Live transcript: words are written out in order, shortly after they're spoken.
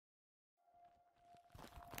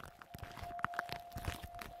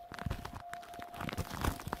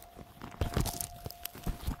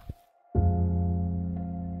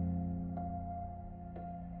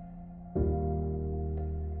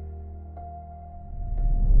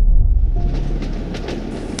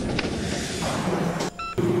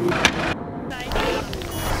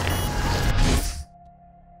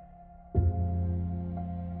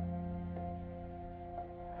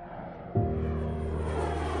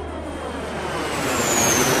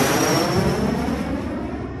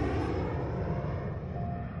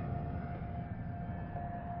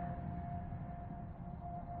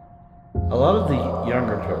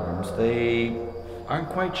pilgrims, they aren't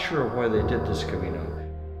quite sure why they did this Camino.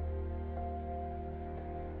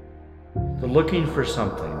 They're looking for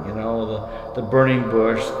something, you know, the burning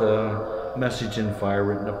bush, the message in fire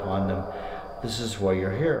written upon them. This is why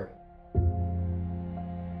you're here.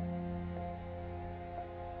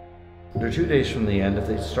 They're 2 days from the end. If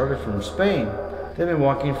they started from Spain, they've been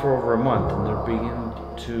walking for over a month and they're beginning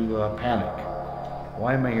to panic.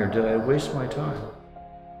 Why am I here? Did I waste my time?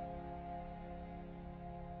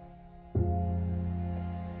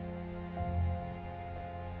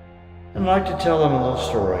 I'd like to tell them a little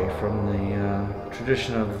story from the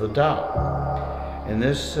tradition of the Tao. In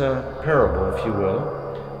this parable, if you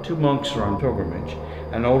will, two monks are on pilgrimage,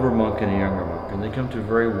 an older monk and a younger monk, and they come to a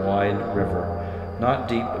very wide river, not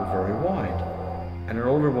deep but very wide. And an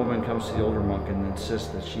older woman comes to the older monk and insists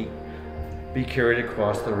that she be carried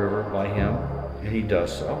across the river by him, and he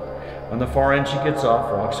does so. On the far end she gets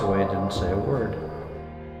off, walks away, didn't say a word.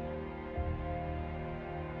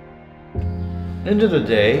 Into the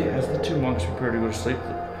day, as the two monks prepare to go to sleep,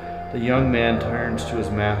 the young man turns to his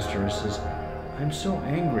master and says, "I'm so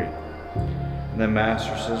angry." And the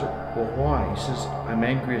master says, "Well, why?" He says, "I'm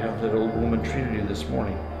angry at how that old woman treated you this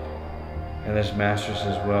morning." And his master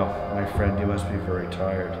says, "Well, my friend, you must be very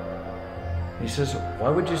tired." He says, "Why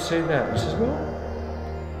would you say that?" He says, "Well,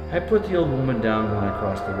 I put the old woman down when I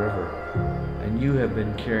crossed the river, and you have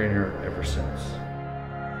been carrying her ever since."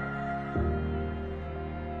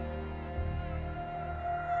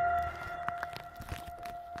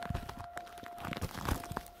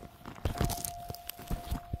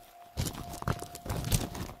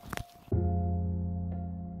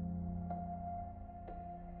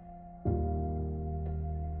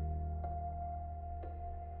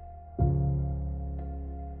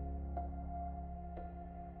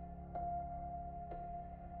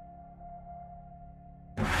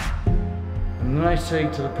 And then I say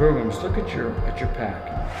to the pilgrims, look at your pack.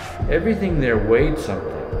 Everything there weighed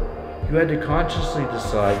something. You had to consciously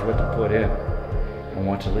decide what to put in and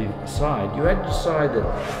what to leave aside. You had to decide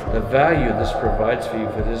that the value this provides for you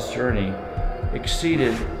for this journey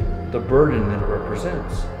exceeded the burden that it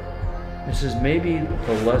represents. It says maybe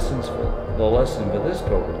the lesson for this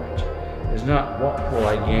pilgrimage is not what will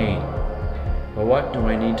I gain, but what do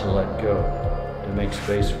I need to let go to make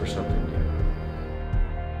space for something new.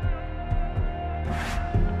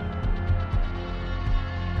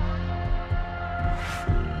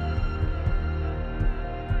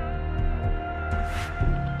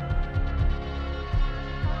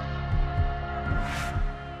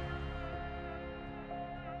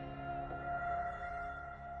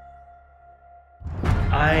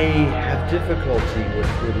 I have difficulty with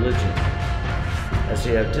religion, as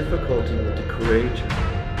I have difficulty with the Creator,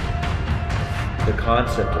 the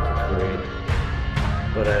concept of the Creator,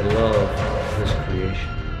 but I love this creation.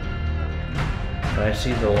 And I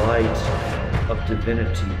see the light of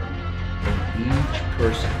divinity in each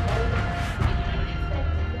person.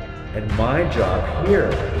 And my job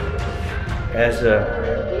here, as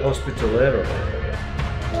a hospitalero,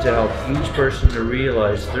 is to help each person to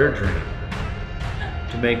realize their dream,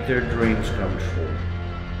 to make their dreams come true.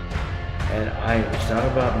 And it's not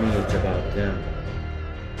about me, it's about them.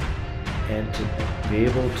 And to be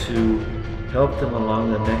able to help them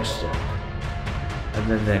along the next step,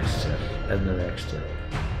 and the next step, and the next step.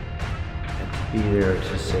 And to be there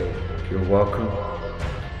to say, you're welcome,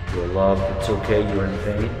 you're loved, it's okay, you're in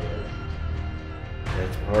pain.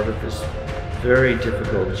 That's part of this very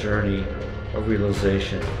difficult journey of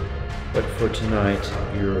realization. But for tonight,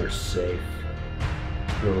 you're safe.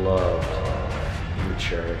 You're loved, you're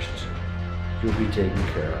cherished, you'll be taken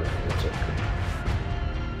care of, it's okay.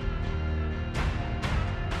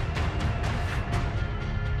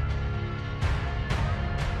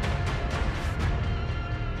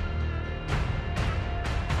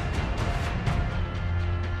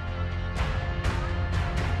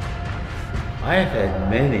 I have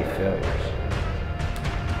had many failures.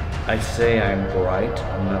 I say I'm bright,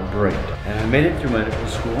 I'm not great. And I made it through medical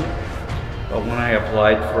school. But when I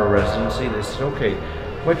applied for a residency, they said, okay,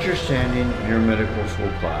 what's your standing in your medical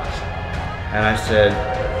school class? And I said,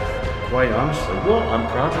 quite honestly, well, I'm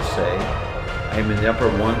proud to say I'm in the upper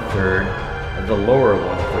 1/3 and the lower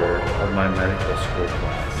 1/3 of my medical school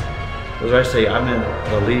class. As I say, I'm in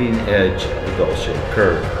the leading edge of the bell-shaped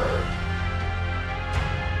curve.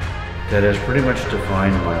 That has pretty much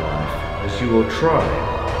defined my life. As you will try,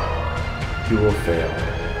 you will fail.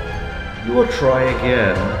 You will try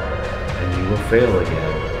again, and you will fail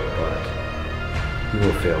again, but you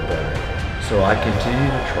will fail better. So I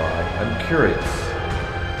continue to try. I'm curious.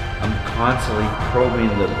 I'm constantly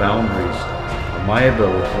probing the boundaries of my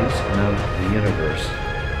abilities and of the universe,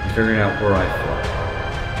 and figuring out where I fit.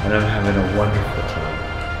 And I'm having a wonderful time.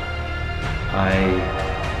 I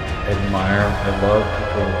admire, I love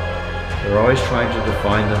people. They're always trying to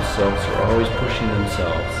define themselves, they're always pushing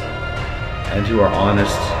themselves, and who are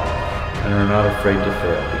honest and are not afraid to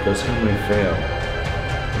fail, because when we fail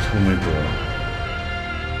is when we grow.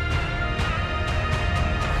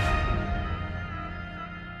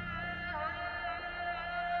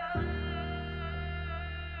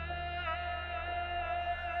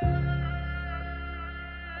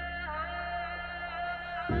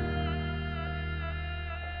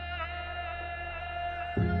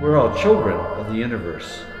 We're all children of the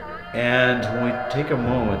universe, and when we take a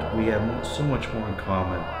moment, we have so much more in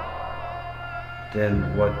common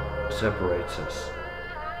than what separates us.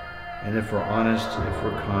 And if we're honest, if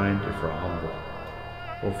we're kind, if we're humble,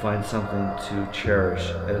 we'll find something to cherish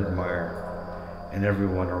and admire in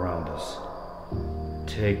everyone around us.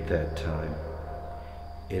 Take that time.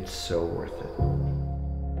 It's so worth it.